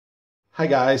Hi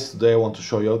guys, today I want to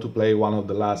show you how to play one of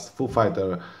the last Foo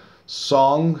Fighter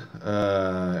song.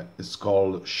 It's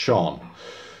called Sean.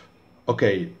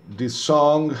 Okay, this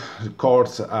song, the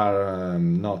chords are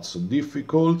not so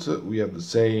difficult. We have the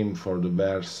same for the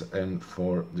verse and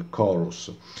for the chorus.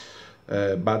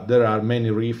 But there are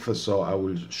many riffs, so I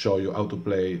will show you how to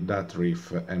play that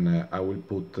riff, and I will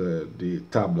put the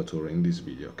tablature in this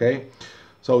video, okay?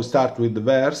 So we start with the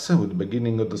verse, with the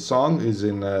beginning of the song is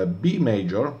in B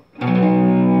major. We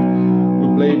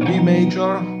play B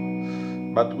major,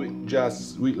 but we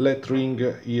let ring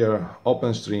here,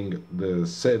 open string, the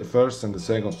first and the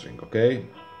second string, okay?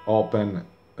 Open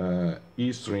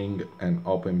E string and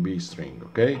open B string,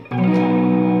 okay?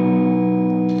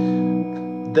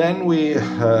 Then we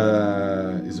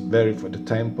the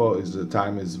tempo is the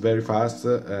time is very fast,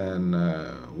 and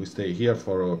we stay here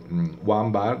for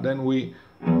one bar. Then we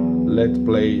let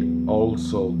play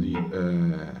also the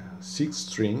sixth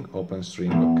string, open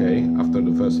string, okay, after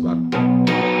the first bar.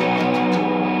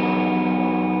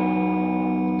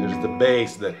 There's the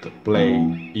bass that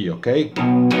play E, okay?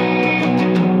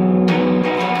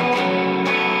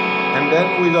 And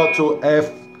then we go to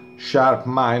F sharp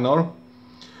minor.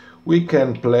 We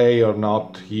can play or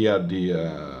not here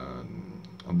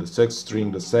on the sixth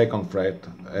string, the second fret,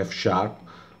 F sharp.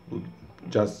 We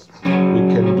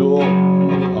can do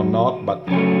or not, but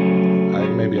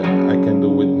maybe I can do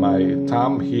with my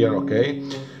thumb here, okay?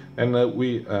 And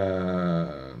we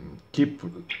keep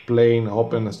playing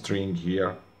open string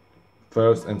here,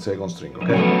 first and second string,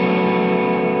 okay?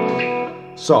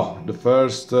 So the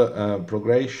first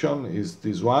progression is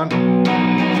this one.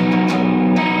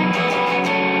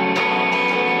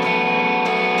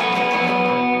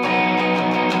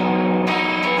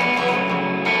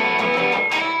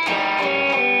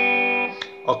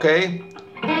 Okay,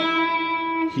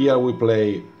 here we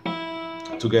play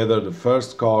together the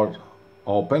first chord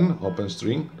open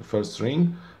string, the first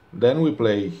string. Then we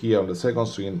play here on the second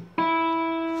string,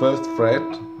 first fret,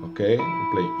 okay, we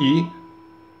play E,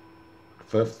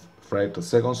 first fret,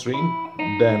 second string,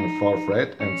 then fourth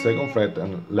fret and second fret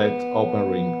and let open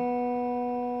ring,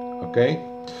 okay?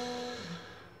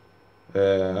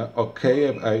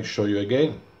 Okay, I show you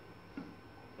again.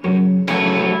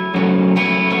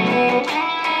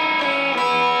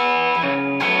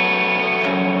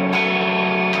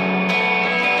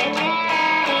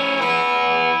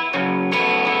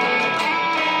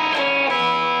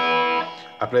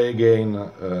 I play again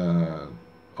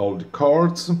all the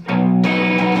chords.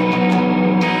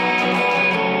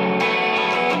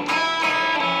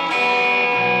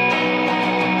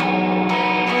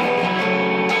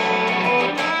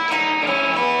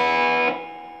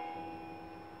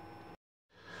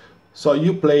 So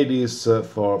you play this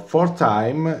for 4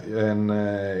 times, and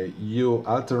you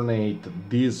alternate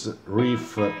this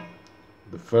riff.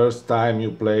 The first time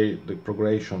you play the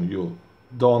progression, you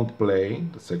don't play,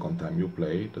 the second time you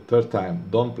play, the third time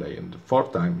don't play, and the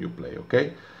fourth time you play,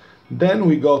 okay? Then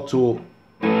we go to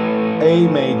A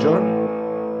major,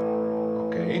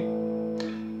 okay?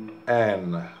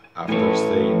 And after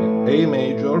staying A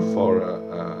major for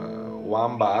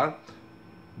one bar,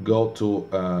 go to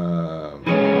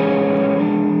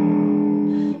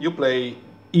you play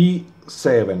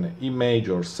E7, E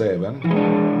major 7,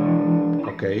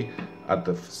 okay? At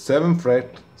the 7th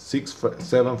fret,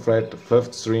 7th fret,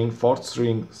 5th string, 4th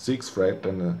string, 6th fret,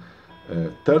 and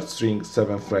 3rd string,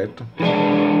 7th fret.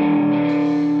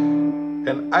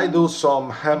 And I do some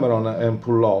hammer-on and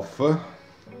pull-off.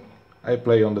 I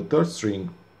play on the 3rd string,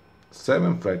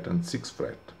 7th fret and 6th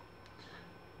fret.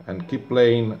 And keep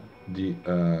playing the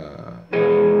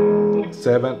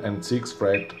 7th and 6th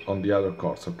fret on the other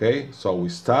chords, okay? So we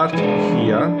start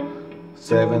here,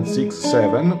 7, 6,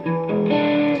 7.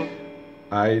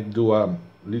 I do a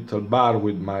little bar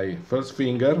with my first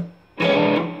finger.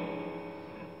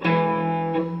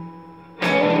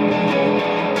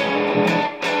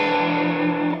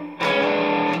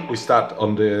 We start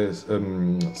on the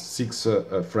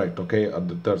 6th fret, okay, at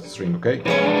the 3rd string, okay?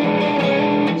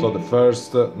 So the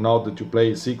first note that you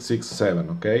play is 6, 6, 7,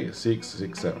 okay? 6,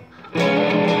 6, 7.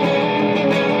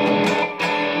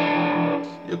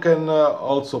 You can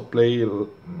also play,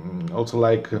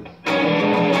 like,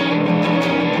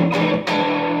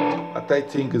 but I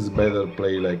think it's better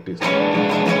play like this.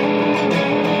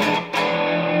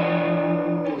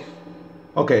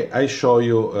 Okay, I show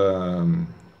you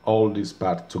all these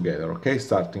parts together, okay?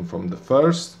 Starting from the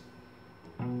first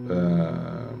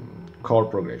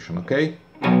chord progression, okay?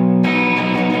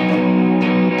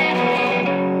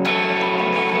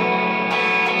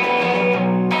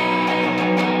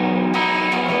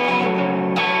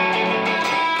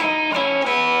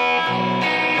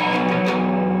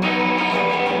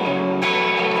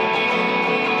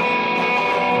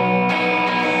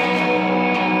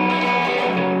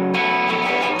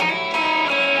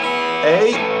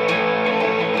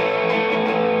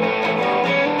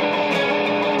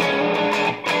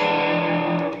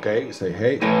 Okay, say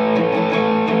hey.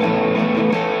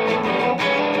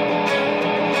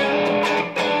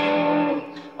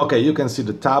 Okay, you can see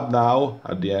the tab now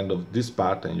at the end of this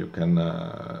part, and you can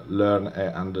learn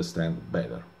and understand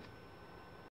better.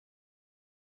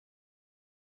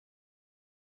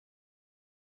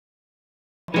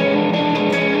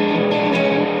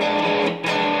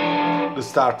 The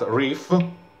start riff.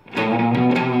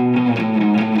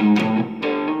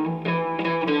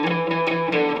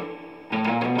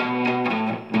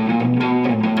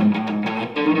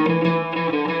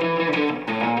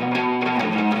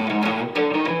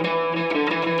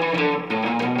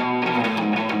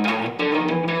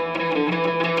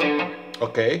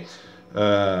 Okay,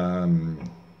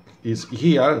 is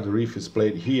here, the riff is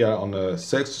played here on the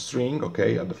 6th string,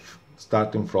 okay, at the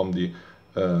starting from the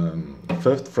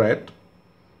 5th fret.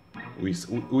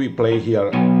 We play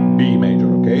here B major,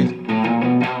 okay.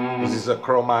 This is a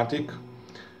chromatic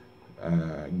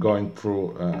going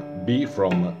through B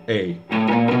from A,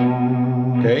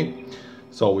 okay.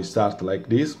 So we start like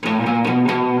this.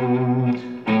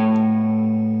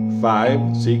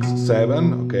 5, 6,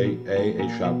 7, okay, A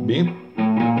sharp, B.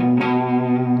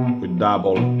 We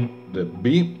double the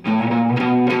B.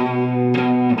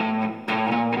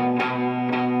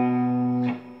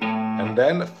 And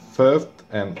then 1st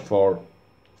and 4th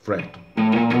fret.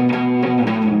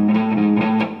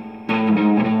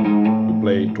 We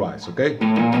play twice, okay?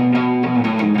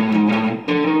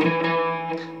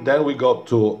 Then we go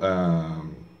to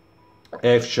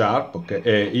F sharp,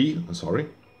 okay, E, sorry.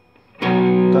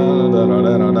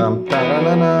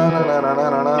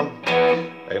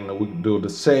 And we do the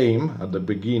same at the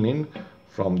beginning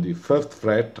from the 1st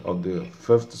fret of the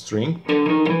 1st string,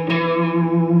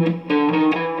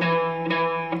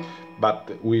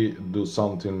 but we do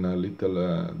something a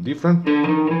little different.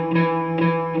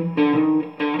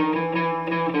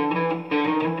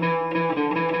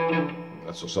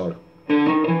 So sorry.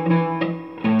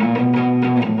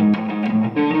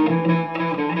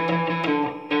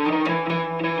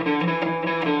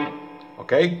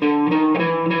 Okay,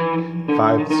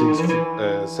 5,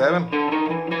 6, 7,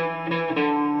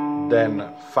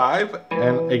 then 5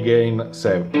 and again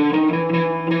 7,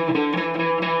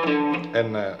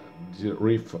 and the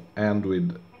riff end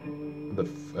with the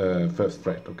 1st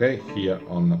fret, okay, here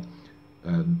on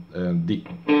D.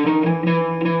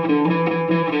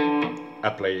 I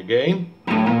play again.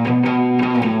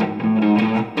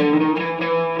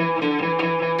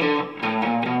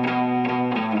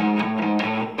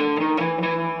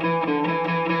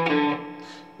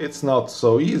 It's not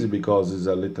so easy because it's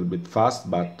a little bit fast,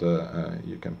 but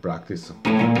you can practice.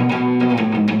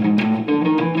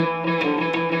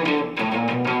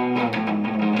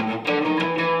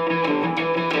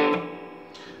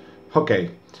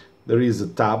 Okay, there is a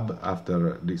tab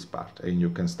after this part, and you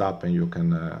can stop and you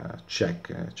can check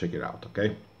it out,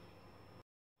 okay?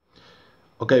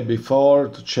 Okay, before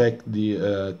to check the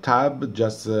tab,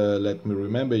 just let me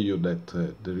remember you that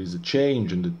there is a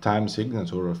change in the time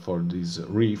signature for this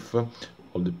riff, or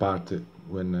the part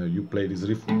when you play this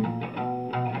riff.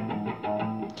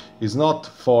 It's not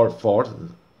 4/4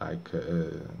 like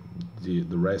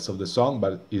the rest of the song,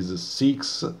 but is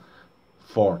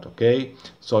 6/4, okay?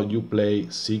 So you play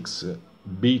 6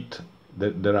 beat,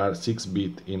 there are 6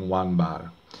 beats in one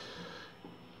bar.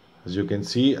 As you can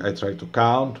see, I try to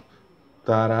count.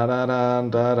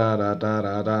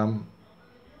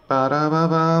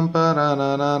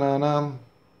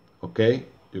 Okay,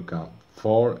 you count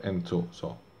 4 and 2,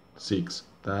 so 6.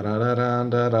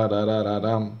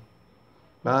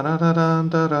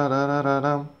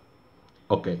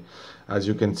 Okay, as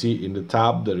you can see in the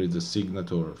tab, there is a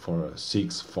signature for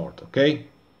 6/4, okay?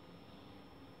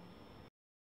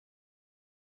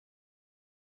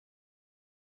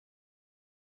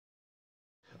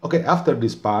 Okay, after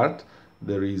this part,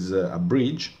 there is a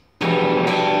bridge.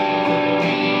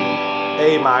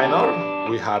 A minor,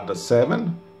 we had the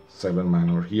 7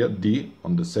 minor here, D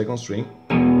on the 2nd string,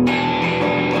 and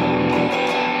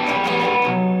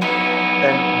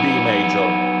B major.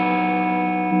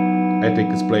 I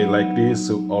think it's played like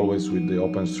this, always with the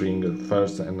open string,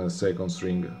 1st and 2nd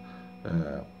string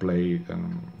play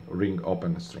ring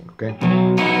open string, okay?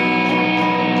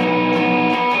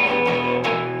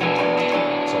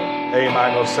 A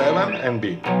minor 7 and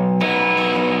B.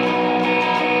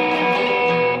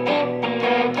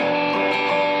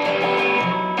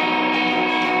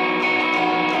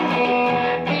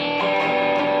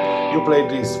 You play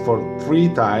this for 3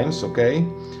 times, okay?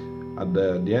 At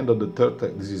the end of the 3rd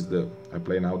time, this is I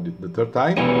play now the 3rd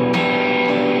time.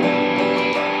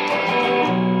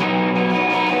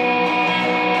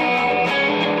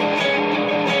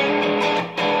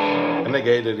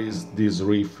 again there is this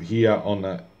riff here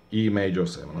on E major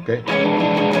 7, okay?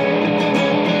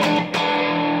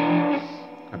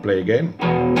 I play again.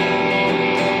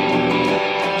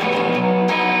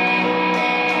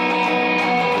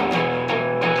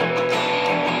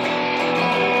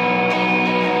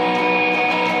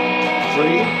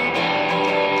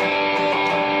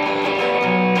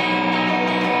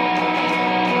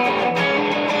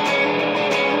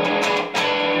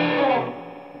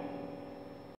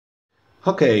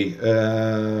 Okay,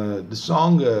 the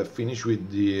song finished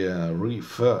with the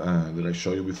riff that I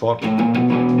showed you before.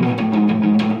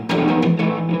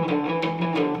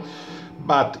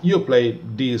 But you play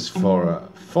this for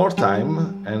 4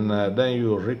 times and then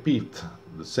you repeat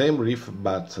the same riff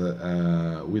but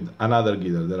with another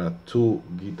guitar. There are 2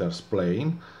 guitars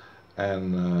playing,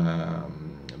 and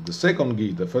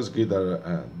the first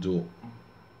guitar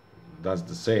does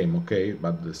the same, okay,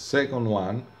 but the second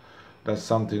one does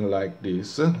something like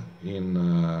this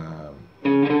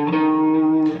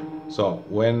so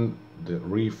when the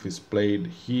riff is played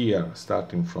here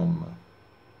starting from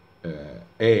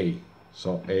A,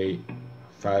 so A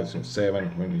 5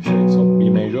 7 when we say so B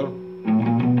major,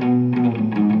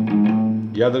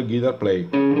 the other guitar play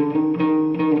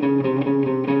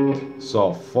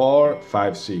so 4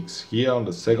 5 6 here on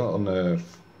the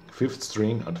 5th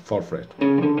string at the 4th fret.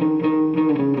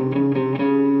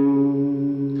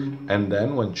 And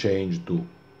then when changed to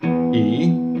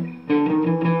E,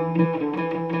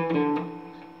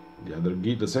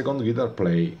 the second guitar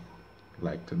play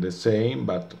like the same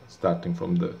but starting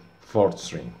from the 4th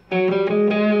string.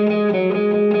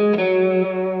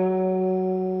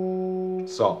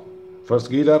 So, first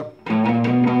guitar,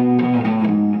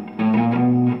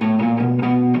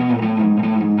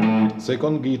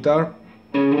 second guitar,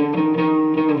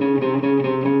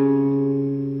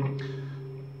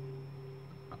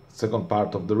 second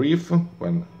part of the riff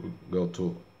when we go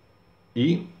to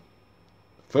E,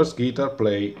 first guitar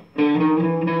play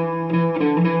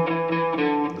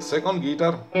the second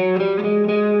guitar,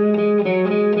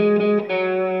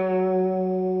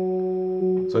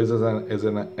 so it's as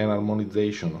an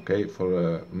harmonization, okay, for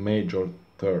a major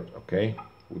third, okay,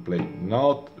 we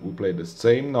play the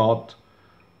same note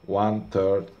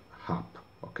 1/3 up,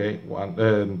 okay,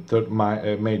 third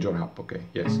major up, okay,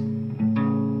 yes.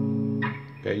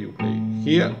 Okay, you play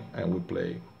here and we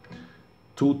play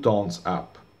 2 tones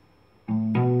up.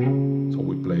 So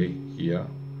we play here,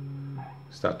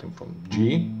 starting from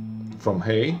G, from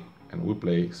A, and we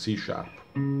play C sharp.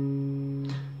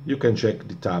 You can check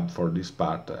the tab for this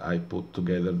part. I put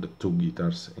together the 2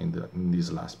 guitars in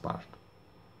this last part.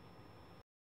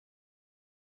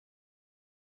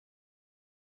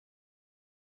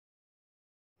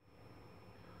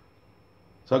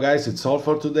 So guys, it's all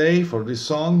for today for this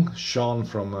song, Sean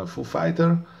from Foo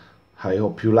Fighter. I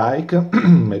hope you like.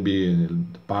 Maybe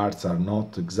the parts are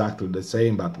not exactly the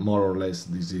same, but more or less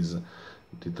this is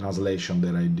the translation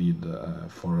that I did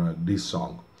for this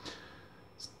song.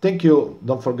 Thank you.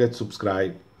 Don't forget to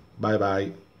subscribe. Bye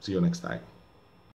bye. See you next time.